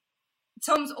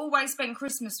 Tom's always spent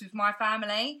Christmas with my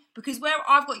family, because where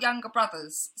I've got younger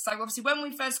brothers. So obviously when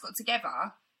we first got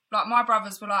together, like my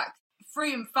brothers were like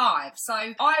 3 and 5. So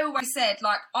I always said,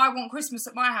 like, I want Christmas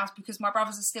at my house because my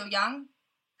brothers are still young.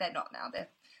 They're not now.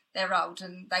 They're old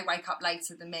and they wake up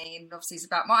later than me. And obviously it's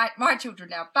about my children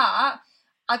now. But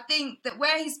I think that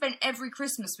where he spent every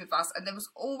Christmas with us, and there was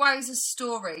always a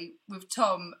story with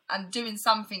Tom and doing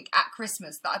something at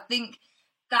Christmas, that I think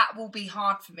that will be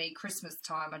hard for me Christmas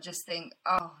time. I just think,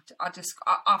 I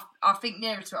think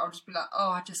nearer to it, I'll just be like,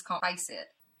 I just can't face it.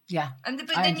 Yeah. But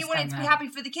then you want it to be happy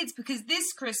for the kids, because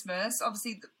this Christmas,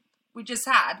 obviously, we just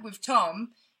had with Tom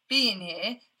being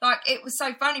here, like, it was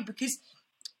so funny because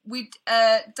we'd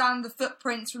done the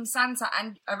footprints from Santa,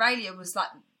 and Aurelia was like,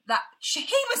 he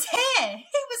was here.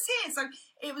 So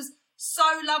it was so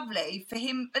lovely for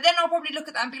him. But then I'll probably look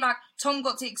at that and be like, Tom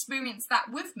got to experience that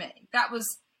with me. That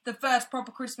was the first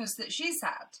proper Christmas that she's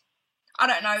had. I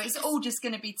don't know. It's all just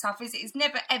going to be tough. It's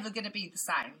never, ever going to be the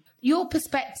same. Your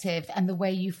perspective and the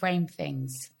way you frame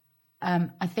things,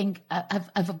 I think,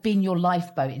 have been your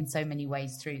lifeboat in so many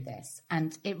ways through this.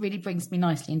 And it really brings me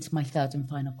nicely into my third and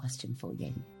final question for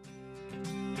you.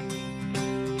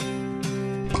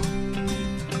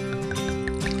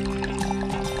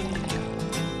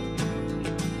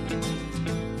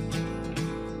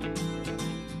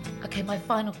 Okay, my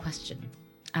final question.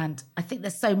 And I think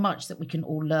there's so much that we can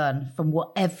all learn from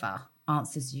whatever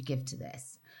answers you give to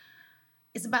this.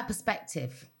 It's about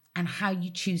perspective and how you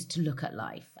choose to look at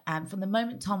life. And from the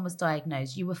moment Tom was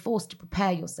diagnosed, you were forced to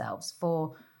prepare yourselves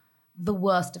for the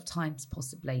worst of times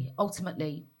possibly.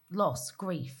 Ultimately, loss,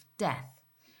 grief, death.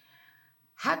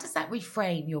 How does that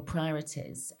reframe your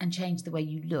priorities and change the way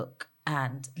you look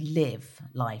and live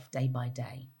life day by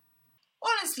day?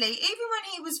 Honestly, even when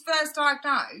he was first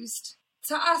diagnosed,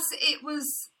 to us, it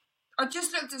was, I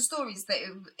just looked at stories that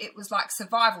it was like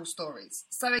survival stories.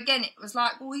 So again, it was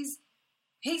like, well,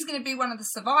 he's going to be one of the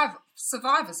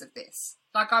survivors of this.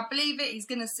 Like, I believe it. He's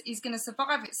going to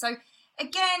survive it. So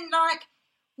again, like,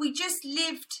 we just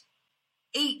lived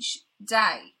each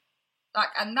day, like,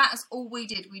 and that's all we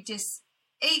did. We just,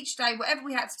 each day, whatever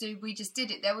we had to do, we just did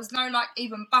it. There was no like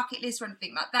even bucket list or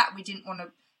anything like that. We didn't want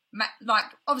to. Like,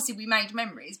 obviously we made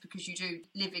memories because you do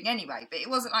living anyway, but it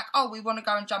wasn't like, we want to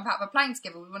go and jump out of a plane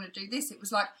together, we want to do this. It was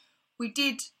like, we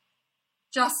did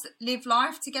just live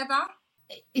life together.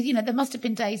 You know, there must have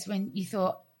been days when you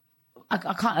thought,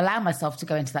 I can't allow myself to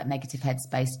go into that negative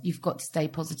headspace. You've got to stay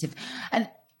positive. And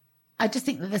I just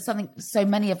think that there's something so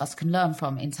many of us can learn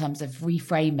from in terms of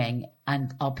reframing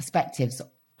and our perspectives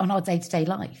on our day-to-day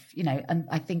life, you know. And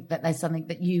I think that there's something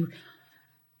that you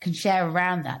can share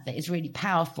around that is really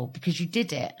powerful, because you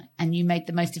did it and you made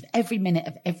the most of every minute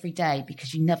of every day,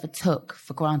 because you never took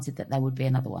for granted that there would be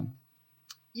another one.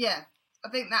 Yeah, I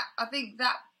think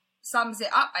that sums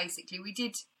it up. Basically,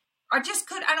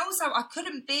 I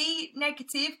couldn't be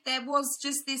negative. There was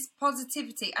just this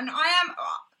positivity, and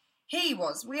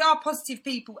we are positive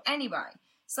people anyway.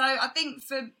 So I think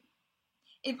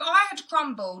if I had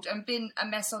crumbled and been a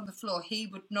mess on the floor, he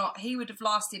would have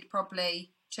lasted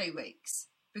probably 2 weeks,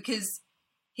 because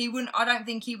I don't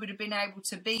think he would have been able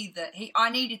to be that. I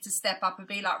needed to step up and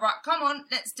be like, right, come on,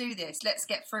 let's do this. Let's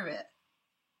get through it.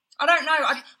 I don't know.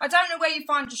 I don't know where you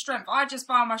find your strength. I just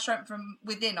find my strength from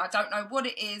within. I don't know what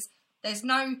it is. There's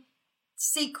no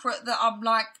secret that I'm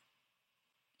like,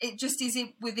 it just is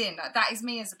within. That is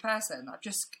me as a person. I've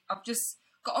just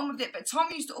got on with it. But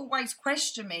Tom used to always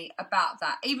question me about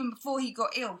that. Even before he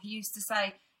got ill, he used to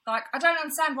say, like, I don't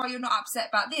understand why you're not upset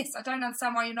about this. I don't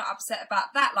understand why you're not upset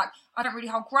about that. Like, I don't really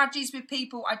hold grudges with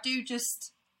people. I do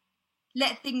just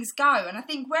let things go. And I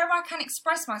think where I can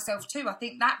express myself too, I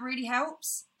think that really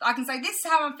helps. I can say, this is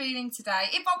how I'm feeling today.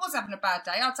 If I was having a bad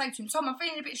day, I'd say to him, Tom, I'm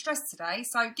feeling a bit stressed today,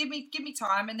 so give me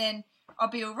time and then I'll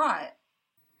be all right.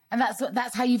 And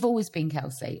that's how you've always been,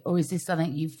 Kelsey? Or is this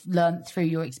something you've learned through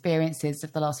your experiences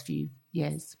of the last few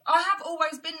years? I have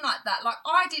always been like that. Like,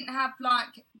 I did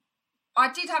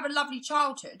have a lovely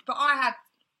childhood, but I had,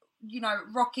 you know, a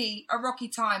rocky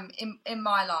time in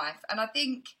my life. And I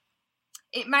think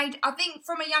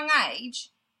from a young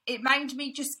age, it made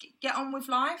me just get on with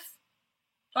life.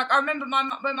 Like, I remember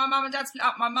when my mum and dad split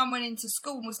up, my mum went into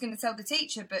school and was going to tell the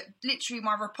teacher, but literally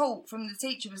my report from the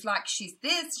teacher was like, she's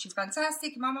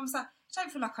fantastic. And my mum was like, I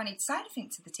don't feel like I need to say anything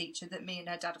to the teacher that me and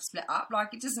her dad have split up.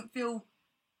 Like, it doesn't feel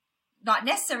like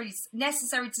necessary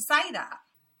to say that.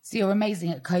 So you're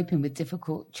amazing at coping with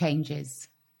difficult changes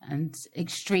and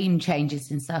extreme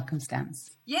changes in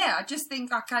circumstance. Yeah, I just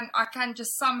think I can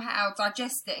just somehow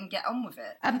digest it and get on with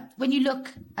it. When you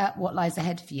look at what lies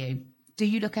ahead for you, do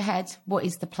you look ahead? What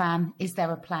is the plan? Is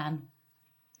there a plan?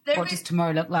 What does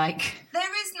tomorrow look like? There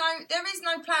is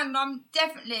no plan. And I'm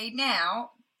definitely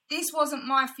now, this wasn't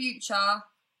my future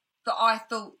that I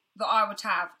thought that I would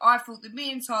have. I thought that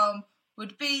me and Tom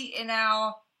would be in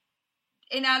our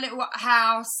little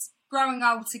house, growing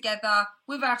old together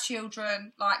with our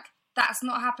children. Like, that's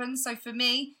not happened. So for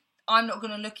me, I'm not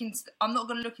going to look into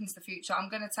the future. I'm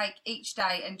going to take each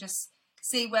day and just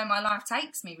see where my life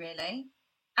takes me, really.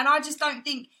 And I just don't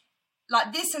think,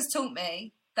 like, this has taught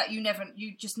me that you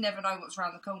just never know what's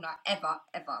around the corner, ever.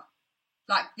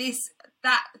 Like,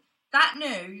 that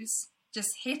news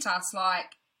just hit us.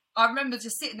 Like, I remember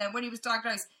just sitting there when he was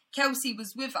diagnosed. Kelsey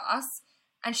was with us,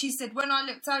 and she said, when I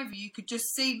looked over, you could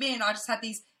just see me, and I just had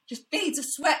these just beads of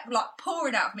sweat like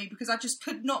pouring out of me, because I just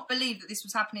could not believe that this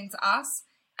was happening to us.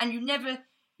 And you never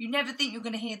think you're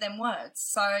going to hear them words.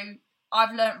 So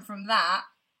I've learned from that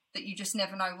you just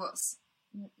never know what's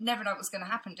going to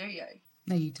happen, do you?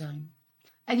 No, you don't.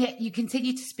 And yet you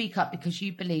continue to speak up, because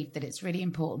you believe that it's really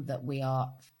important that we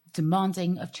are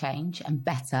demanding of change and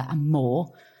better and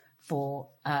more for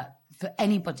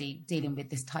anybody dealing with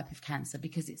this type of cancer,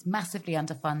 because it's massively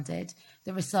underfunded.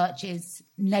 The research is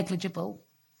negligible,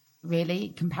 really,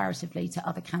 comparatively to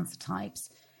other cancer types.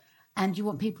 And you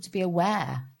want people to be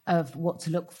aware of what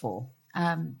to look for.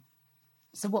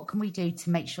 So what can we do to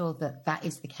make sure that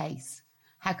is the case?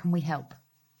 How can we help?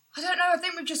 I don't know. I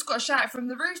think we've just got to shout it from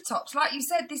the rooftops. Like you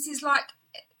said, this is like,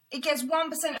 it gets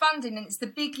 1% funding and it's the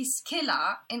biggest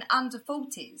killer in under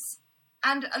 40s.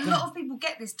 And a lot of people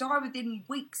get this, die within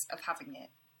weeks of having it.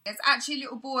 There's actually a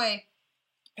little boy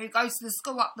who goes to the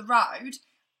school up the road,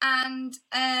 and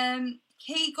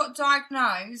he got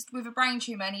diagnosed with a brain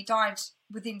tumour and he died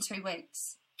within 2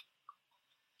 weeks.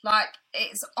 Like,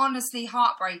 it's honestly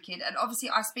heartbreaking. And obviously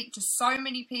I speak to so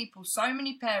many people, so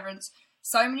many parents,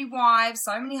 so many wives,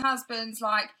 so many husbands.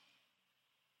 Like,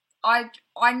 I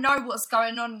know what's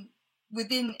going on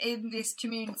in this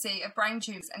community of brain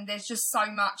tumours, and there's just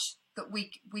so much that we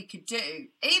could do.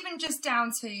 Even just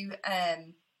down to,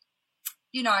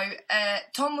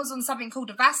 Tom was on something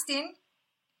called Avastin,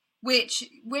 which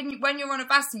when you're on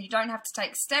Avastin, you don't have to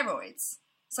take steroids.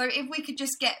 So if we could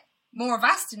just get more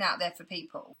Avastin out there for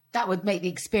people, that would make the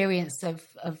experience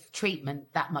of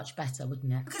treatment that much better,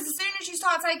 wouldn't it? Because as soon as you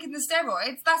start taking the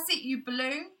steroids, that's it. You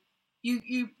balloon.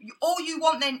 You all you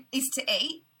want then is to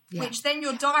eat, which then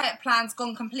your diet plan's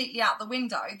gone completely out the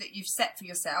window that you've set for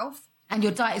yourself. And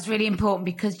your diet is really important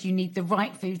because you need the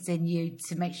right foods in you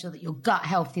to make sure that your gut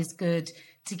health is good,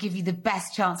 to give you the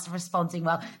best chance of responding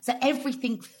well. So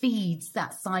everything feeds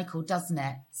that cycle, doesn't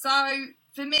it? So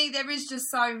for me, there is just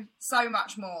so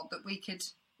much more that we could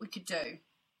do.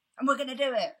 And we're going to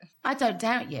do it. I don't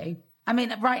doubt you. I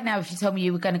mean, right now, if you told me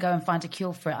you were going to go and find a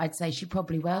cure for it, I'd say she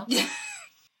probably will.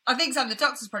 I think some of the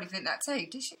doctors probably think that too.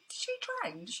 Does she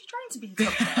train? Does she train to be a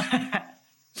doctor?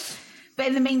 But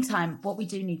in the meantime, what we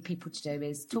do need people to do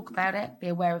is talk about it, be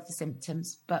aware of the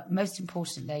symptoms, but most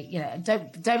importantly,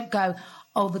 don't go,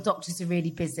 oh, the doctors are really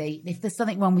busy. If there's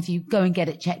something wrong with you, go and get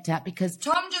it checked out, because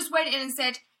Tom just went in and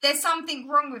said, there's something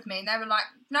wrong with me. And they were like,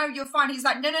 no, you're fine. He's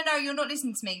like, no, you're not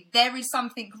listening to me. There is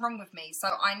something wrong with me. So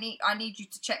I need you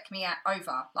to check me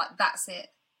over. Like, that's it.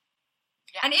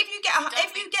 Yeah. And if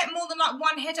you get more than like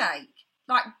one headache,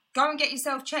 like, go and get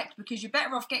yourself checked, because you're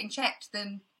better off getting checked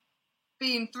than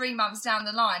being 3 months down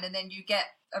the line and then you get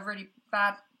a really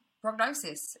bad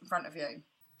prognosis in front of you.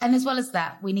 And as well as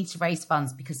that, we need to raise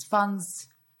funds, because funds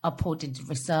are poured into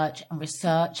research, and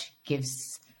research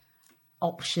gives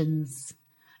options,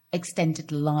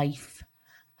 extended life,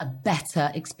 a better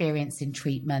experience in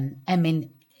treatment. I mean,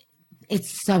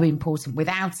 it's so important.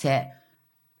 Without it,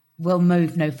 we'll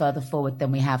move no further forward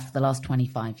than we have for the last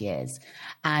 25 years.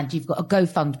 And you've got a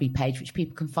GoFundMe page, which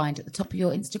people can find at the top of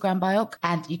your Instagram bio.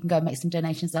 And you can go and make some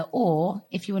donations there. Or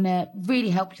if you want to really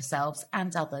help yourselves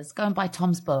and others, go and buy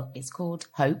Tom's book. It's called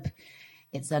Hope.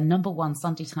 It's a #1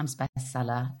 Sunday Times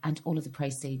bestseller. And all of the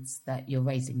proceeds that you're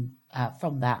raising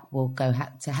from that will go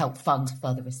to help fund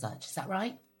further research. Is that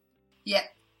right? Yeah.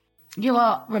 You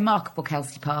are remarkable,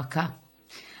 Kelsey Parker.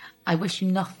 I wish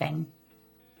you nothing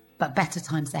but better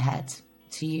times ahead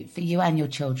for you and your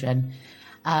children.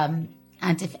 And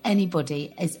if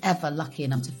anybody is ever lucky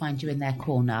enough to find you in their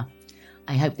corner,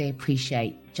 I hope they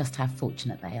appreciate just how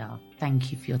fortunate they are.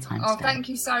 Thank you for your time today. Oh, thank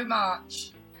you so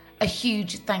much. A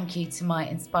huge thank you to my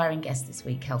inspiring guest this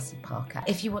week, Kelsey Parker.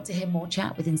 If you want to hear more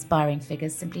chat with inspiring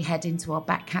figures, simply head into our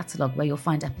back catalogue, where you'll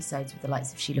find episodes with the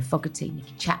likes of Sheila Fogarty,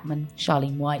 Nikki Chapman,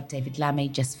 Charlene White, David Lammy,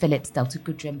 Jess Phillips, Delta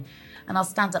Goodrem, and our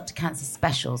Stand Up to Cancer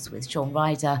specials with Sean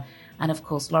Ryder, and of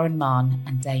course Lauren Mahon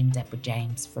and Dame Deborah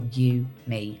James from You,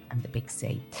 Me and the Big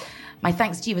C. My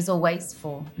thanks to you as always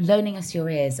for loaning us your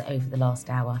ears over the last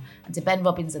hour, and to Ben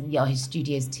Robbins and the Yahoo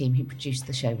Studios team who produced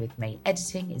the show with me.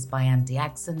 Editing is by Andy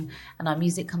Agson, and our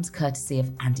music comes courtesy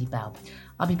of Andy Bell.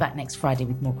 I'll be back next Friday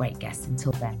with more great guests.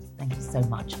 Until then, thank you so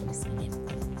much for listening in.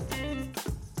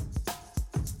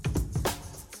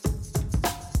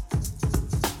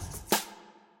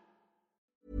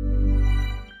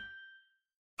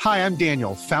 Hi, I'm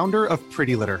Daniel, founder of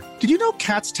Pretty Litter. Did you know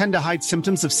cats tend to hide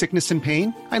symptoms of sickness and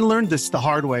pain? I learned this the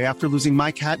hard way after losing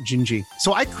my cat, Gingy.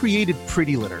 So I created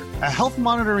Pretty Litter, a health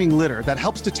monitoring litter that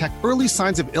helps detect early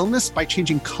signs of illness by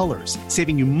changing colors,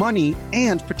 saving you money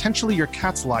and potentially your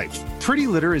cat's life. Pretty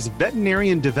Litter is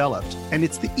veterinarian developed, and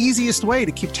it's the easiest way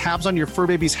to keep tabs on your fur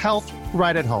baby's health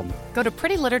right at home. Go to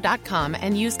prettylitter.com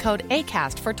and use code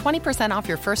ACAST for 20% off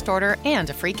your first order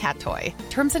and a free cat toy.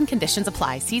 Terms and conditions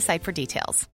apply. See site for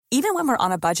details. Even when we're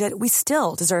on a budget, we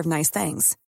still deserve nice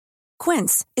things.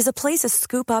 Quince is a place to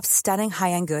scoop up stunning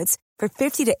high-end goods for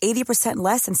 50 to 80%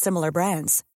 less than similar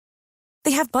brands.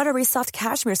 They have buttery soft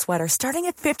cashmere sweaters starting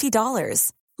at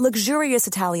 $50, luxurious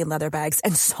Italian leather bags,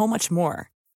 and so much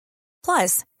more.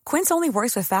 Plus, Quince only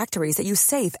works with factories that use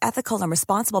safe, ethical, and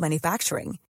responsible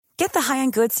manufacturing. Get the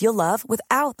high-end goods you'll love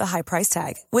without the high price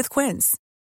tag with Quince.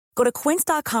 Go to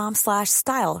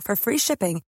quince.com/style for free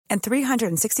shipping and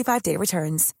 365-day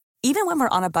returns. Even when we're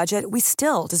on a budget, we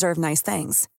still deserve nice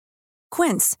things.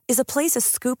 Quince is a place to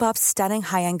scoop up stunning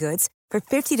high-end goods for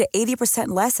 50 to 80%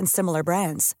 less than similar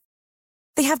brands.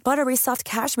 They have buttery soft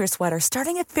cashmere sweaters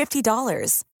starting at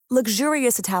 $50,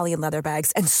 luxurious Italian leather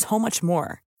bags, and so much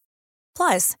more.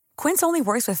 Plus, Quince only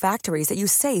works with factories that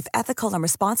use safe, ethical, and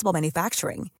responsible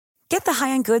manufacturing. Get the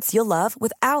high-end goods you'll love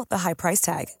without the high price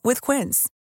tag with Quince.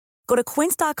 Go to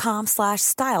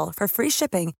quince.com/style for free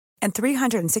shipping and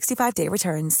 365-day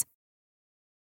returns.